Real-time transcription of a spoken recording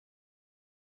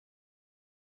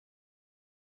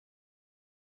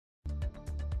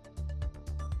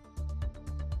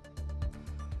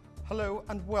Hello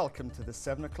and welcome to the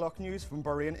 7 o'clock news from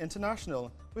Bahrain International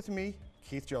with me,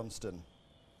 Keith Johnston.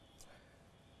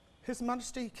 His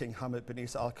Majesty King Hamad bin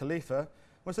Isa Al Khalifa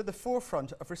was at the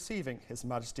forefront of receiving His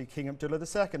Majesty King Abdullah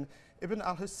II ibn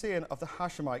Al Hussein of the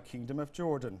Hashemite Kingdom of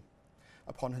Jordan.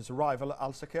 Upon his arrival at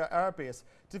Al Sakhir Air Base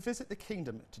to visit the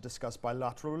kingdom to discuss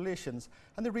bilateral relations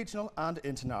and the regional and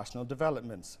international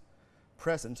developments.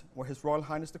 Present were His Royal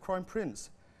Highness the Crown Prince,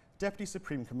 Deputy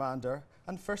Supreme Commander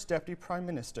and First Deputy Prime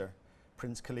Minister,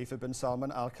 Prince Khalifa bin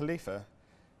Salman Al Khalifa,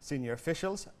 senior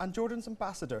officials and Jordan's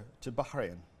ambassador to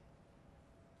Bahrain.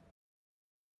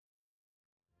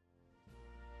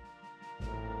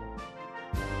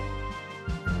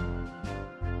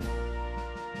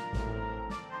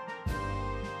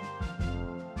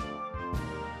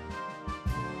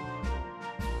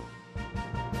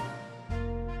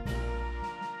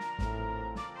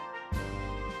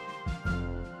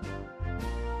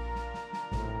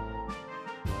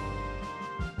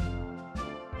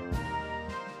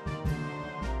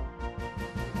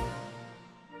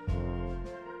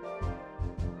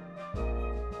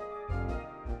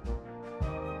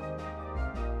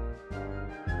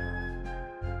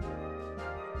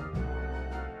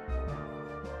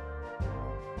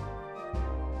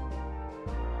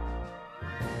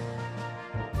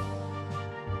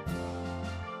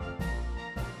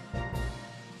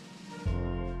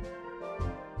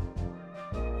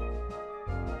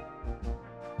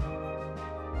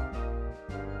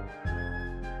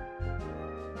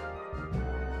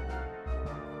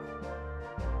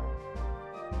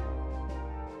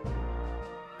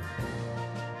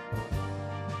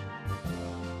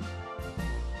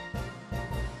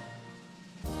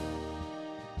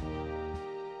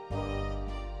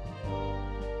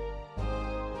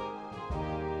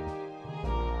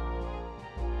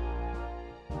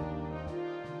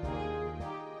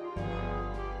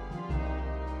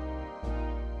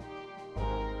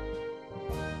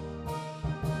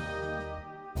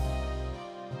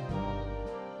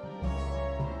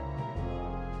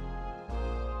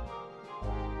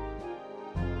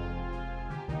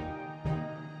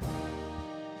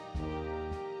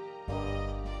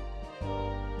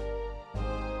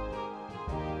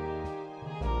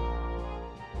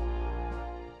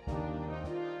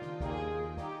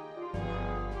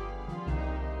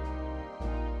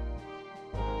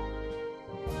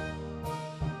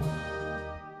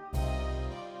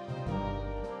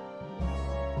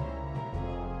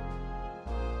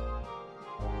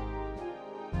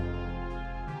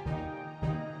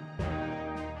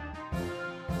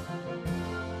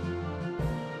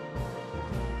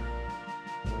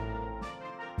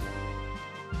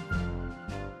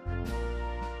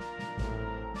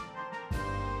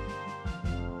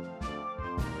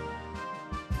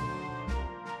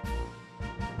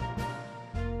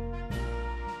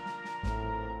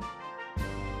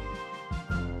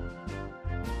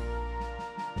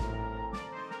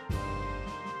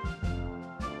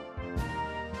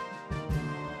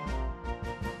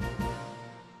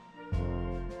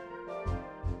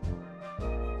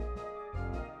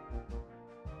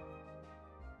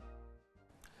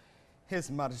 His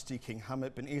Majesty King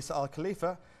Hamad bin Isa Al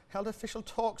Khalifa held official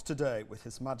talks today with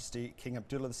His Majesty King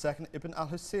Abdullah II ibn Al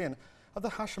Hussein of the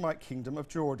Hashemite Kingdom of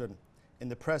Jordan, in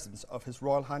the presence of His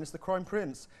Royal Highness the Crown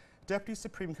Prince, Deputy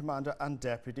Supreme Commander and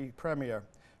Deputy Premier,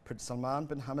 Prince Salman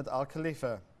bin Hamad Al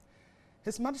Khalifa.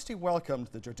 His Majesty welcomed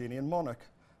the Jordanian monarch,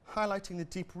 highlighting the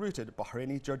deep-rooted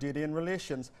Bahraini-Jordanian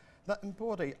relations that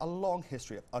embody a long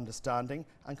history of understanding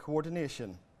and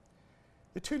coordination.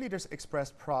 The two leaders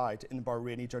expressed pride in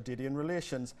Bahraini-Jordanian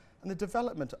relations and the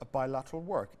development of bilateral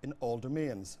work in all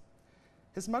domains.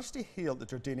 His Majesty hailed the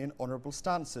Jordanian honourable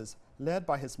stances led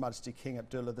by His Majesty King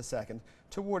Abdullah II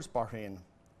towards Bahrain.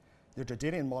 The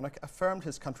Jordanian monarch affirmed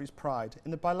his country's pride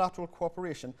in the bilateral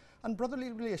cooperation and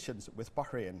brotherly relations with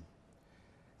Bahrain.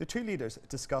 The two leaders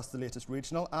discussed the latest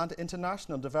regional and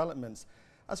international developments,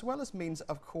 as well as means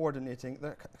of coordinating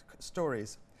their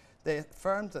stories. They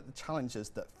affirmed that the challenges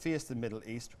that face the Middle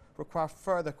East require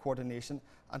further coordination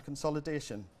and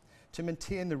consolidation to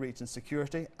maintain the region's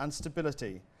security and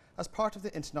stability as part of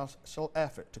the international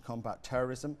effort to combat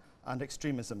terrorism and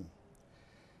extremism.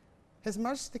 His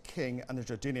Majesty the King and the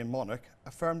Jordanian monarch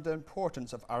affirmed the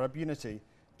importance of Arab unity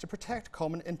to protect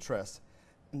common interests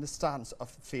in the stance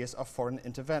of face of foreign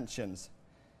interventions.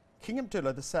 King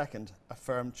Abdullah II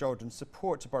affirmed Jordan's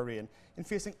support to Bahrain in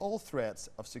facing all threats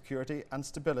of security and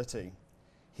stability.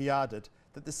 He added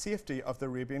that the safety of the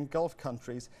Arabian Gulf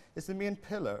countries is the main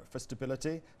pillar for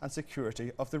stability and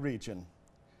security of the region.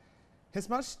 His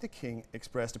Majesty the King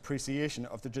expressed appreciation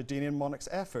of the Jordanian monarch's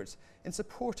efforts in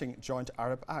supporting joint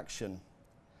Arab action.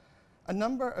 A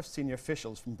number of senior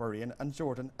officials from Bahrain and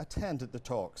Jordan attended the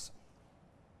talks.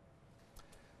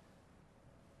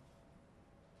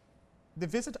 The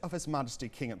visit of His Majesty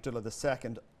King Abdullah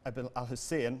II Ibn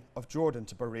al-Hussein of Jordan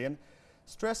to Bahrain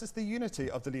stresses the unity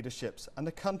of the leaderships and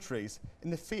the countries in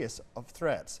the face of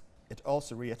threats. It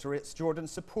also reiterates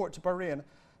Jordan's support to Bahrain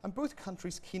and both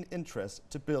countries' keen interest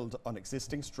to build on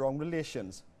existing strong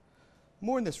relations.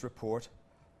 More in this report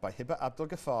by Hiba Abdul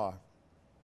Ghaffar.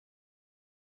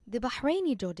 The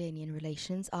Bahraini-Jordanian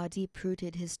relations are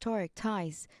deep-rooted historic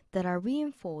ties that are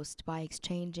reinforced by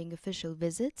exchanging official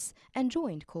visits and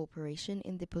joint cooperation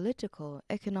in the political,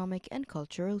 economic and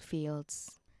cultural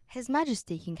fields. His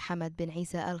Majesty King Hamad bin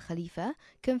Isa Al Khalifa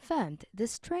confirmed the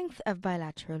strength of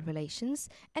bilateral relations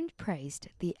and praised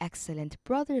the excellent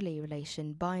brotherly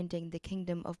relation binding the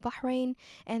Kingdom of Bahrain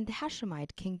and the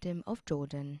Hashemite Kingdom of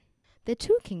Jordan. The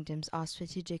two kingdoms are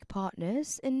strategic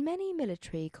partners in many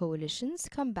military coalitions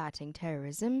combating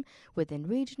terrorism within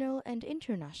regional and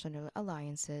international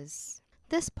alliances.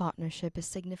 This partnership is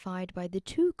signified by the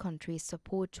two countries'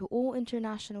 support to all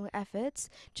international efforts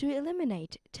to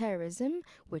eliminate terrorism,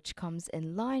 which comes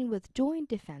in line with joint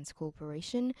defense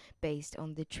cooperation based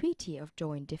on the Treaty of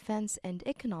Joint Defense and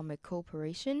Economic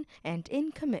Cooperation and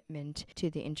in commitment to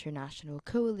the international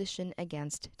coalition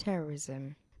against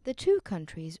terrorism. The two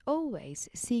countries always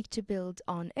seek to build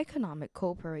on economic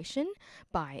cooperation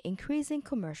by increasing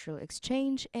commercial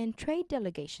exchange and trade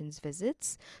delegations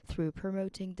visits through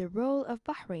promoting the role of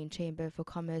Bahrain Chamber for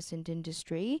Commerce and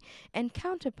Industry and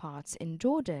counterparts in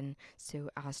Jordan so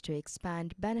as to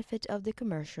expand benefit of the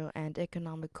commercial and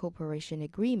economic cooperation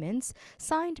agreements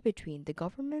signed between the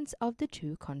governments of the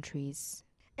two countries.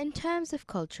 In terms of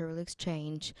cultural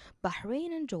exchange,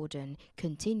 Bahrain and Jordan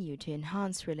continue to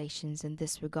enhance relations in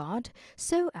this regard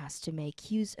so as to make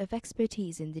use of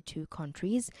expertise in the two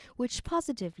countries, which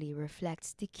positively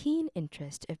reflects the keen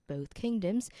interest of both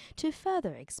kingdoms to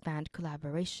further expand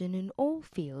collaboration in all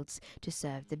fields to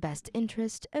serve the best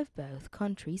interest of both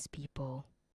countries' people.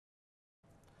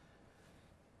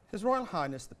 His Royal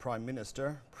Highness the Prime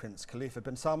Minister, Prince Khalifa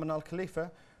bin Salman Al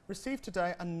Khalifa, received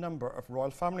today a number of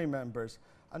royal family members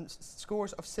and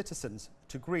scores of citizens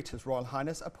to greet His Royal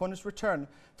Highness upon his return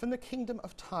from the Kingdom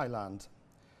of Thailand.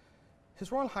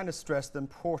 His Royal Highness stressed the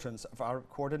importance of Arab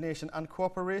coordination and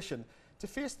cooperation to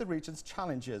face the region's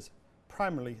challenges,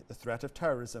 primarily the threat of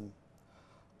terrorism.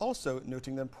 Also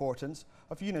noting the importance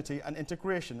of unity and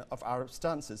integration of Arab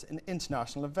stances in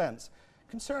international events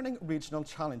concerning regional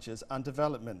challenges and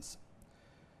developments.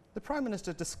 The Prime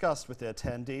Minister discussed with the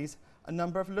attendees a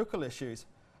number of local issues,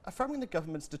 affirming the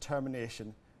government's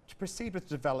determination to proceed with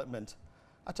development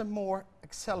at a more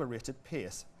accelerated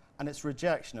pace and its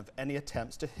rejection of any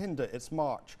attempts to hinder its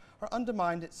march or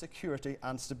undermine its security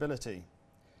and stability.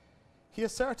 He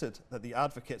asserted that the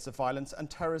advocates of violence and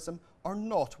terrorism are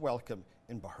not welcome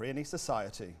in Bahraini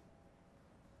society.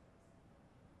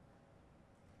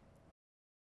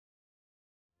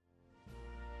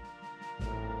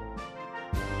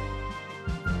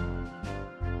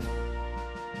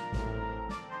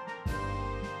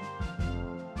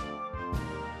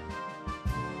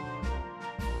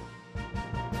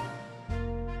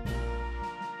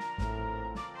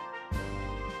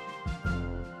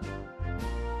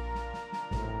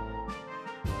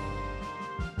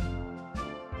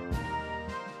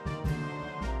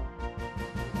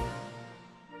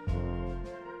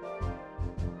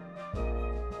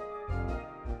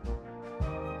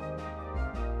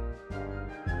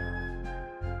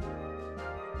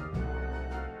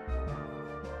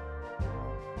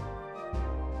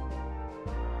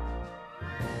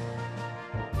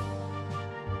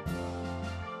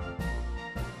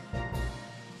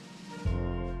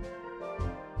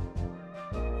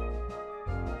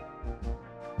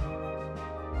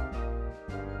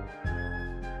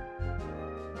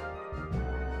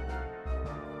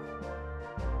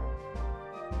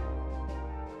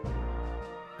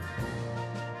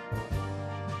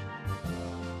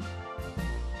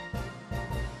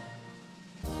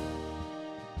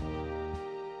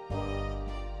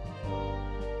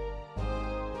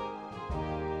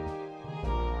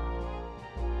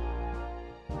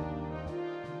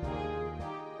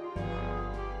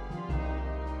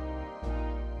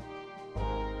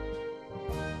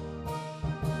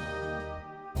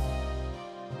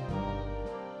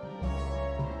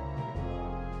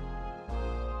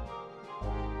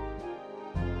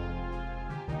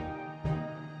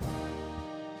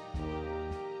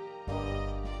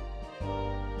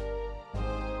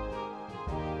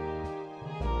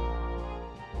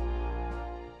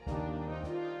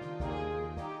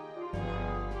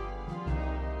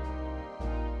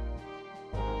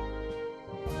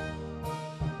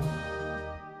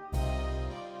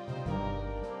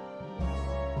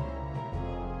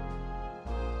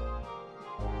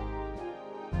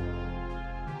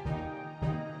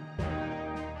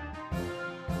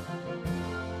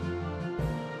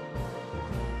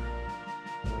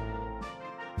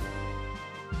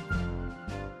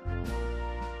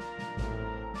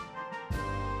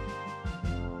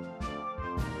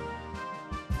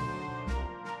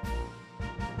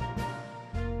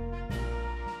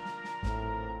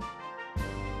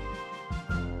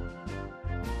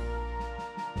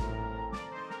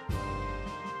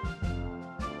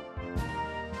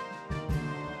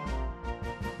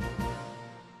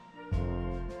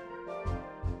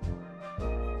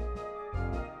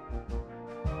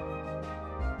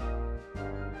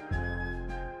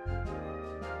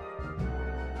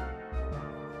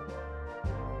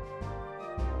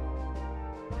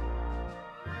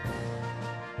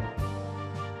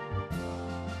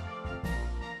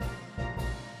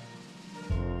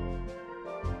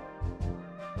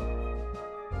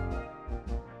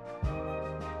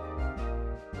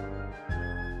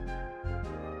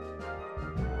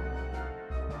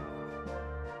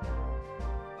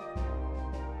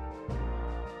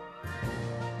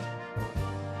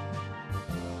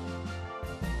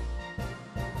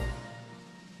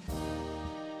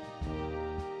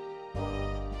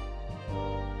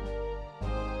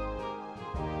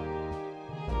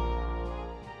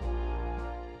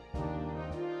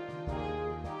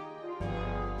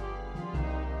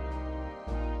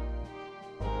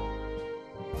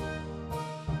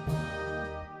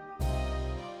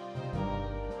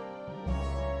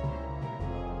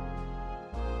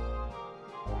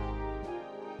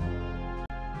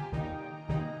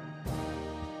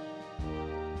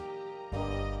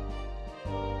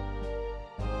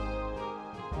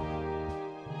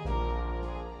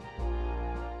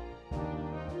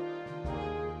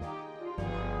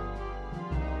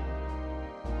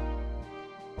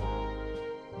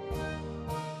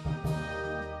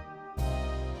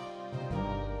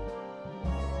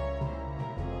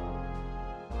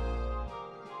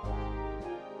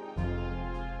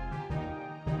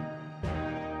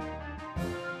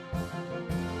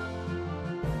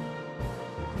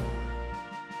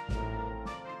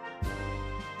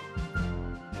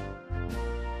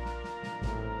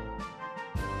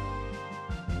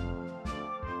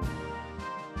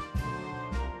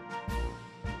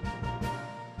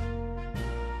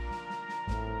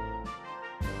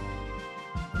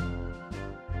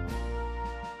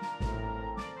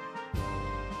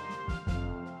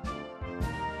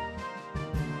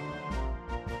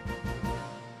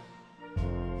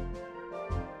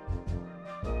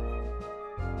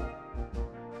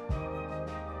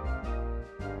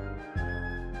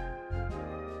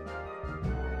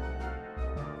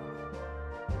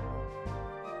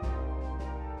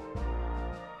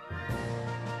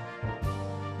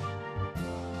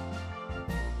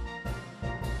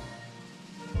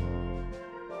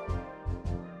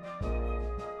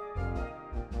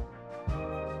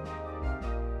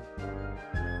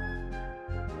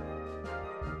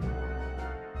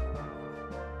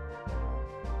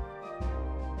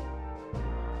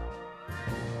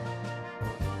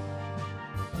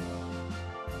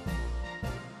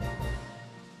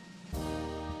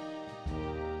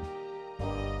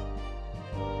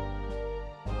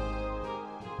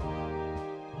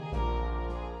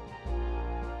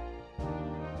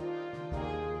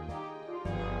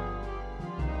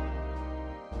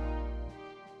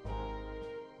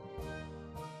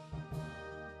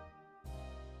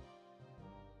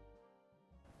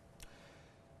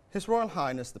 His Royal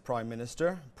Highness the Prime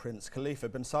Minister, Prince Khalifa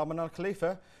bin Salman Al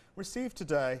Khalifa, received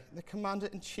today the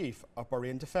Commander-in-Chief of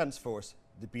Bahrain Defence Force,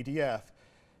 the BDF,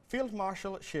 Field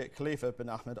Marshal Sheikh Khalifa bin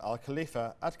Ahmed Al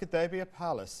Khalifa at Qaddabiya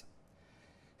Palace.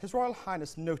 His Royal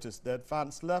Highness noticed the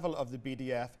advanced level of the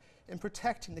BDF in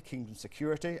protecting the kingdom's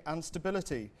security and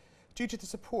stability due to the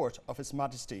support of His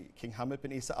Majesty King Hamad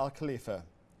bin Isa Al Khalifa.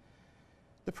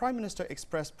 The Prime Minister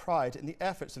expressed pride in the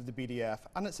efforts of the BDF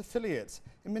and its affiliates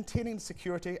in maintaining the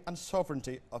security and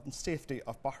sovereignty and safety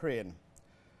of Bahrain.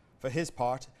 For his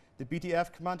part, the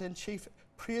BDF Commander-in-Chief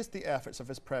praised the efforts of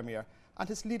his Premier and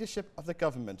his leadership of the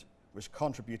government, which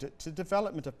contributed to the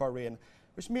development of Bahrain,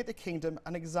 which made the kingdom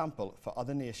an example for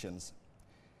other nations.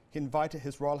 He invited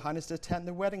His Royal Highness to attend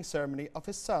the wedding ceremony of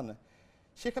his son,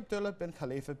 Sheikh Abdullah bin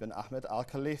Khalifa bin Ahmed Al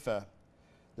Khalifa.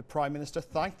 The Prime Minister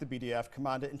thanked the BDF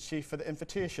Commander-in-Chief for the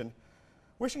invitation,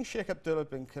 wishing Sheikh Abdullah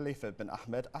bin Khalifa bin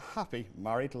Ahmed a happy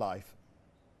married life.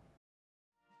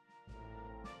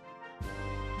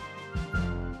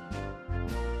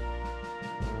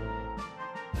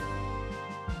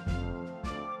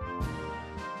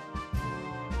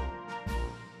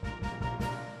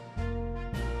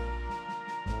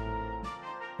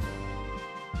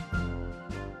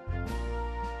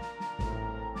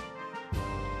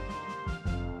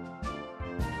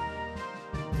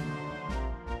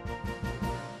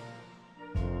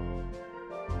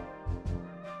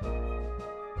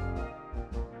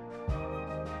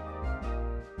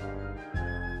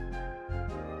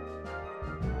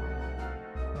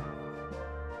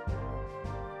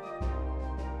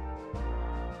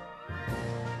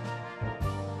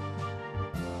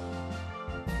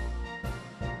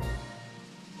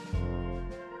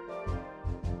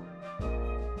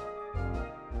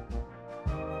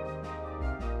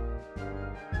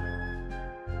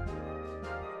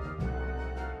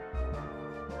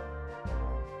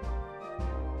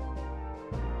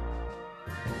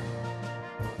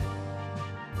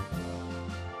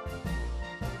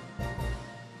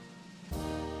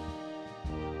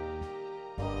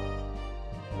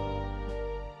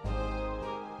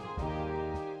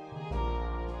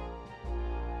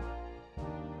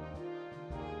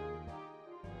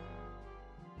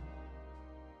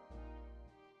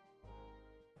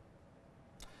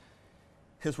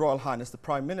 His Royal Highness the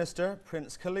Prime Minister,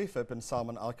 Prince Khalifa bin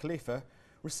Salman Al Khalifa,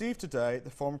 received today the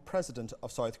former President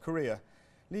of South Korea,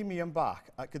 Lee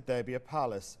Myung-bak, at Qaddabiya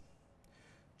Palace.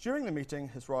 During the meeting,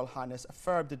 His Royal Highness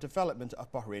affirmed the development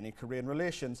of Bahraini-Korean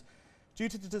relations due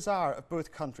to the desire of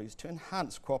both countries to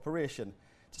enhance cooperation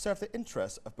to serve the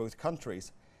interests of both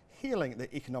countries, hailing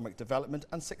the economic development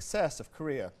and success of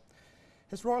Korea.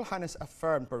 His Royal Highness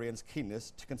affirmed Bahrain's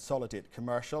keenness to consolidate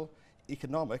commercial,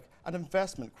 economic and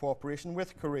investment cooperation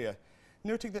with Korea,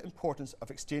 noting the importance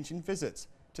of exchanging visits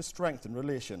to strengthen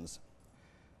relations.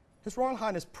 His Royal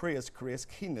Highness praised Korea's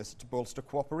keenness to bolster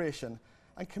cooperation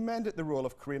and commended the role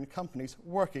of Korean companies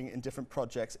working in different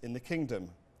projects in the kingdom.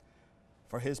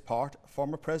 For his part,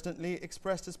 former President Lee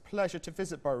expressed his pleasure to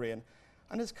visit Bahrain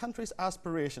and his country's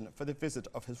aspiration for the visit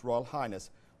of His Royal Highness,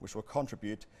 which will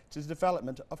contribute to the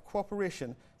development of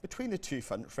cooperation between the two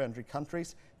friendly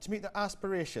countries to meet their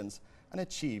aspirations and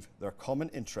achieve their common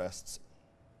interests.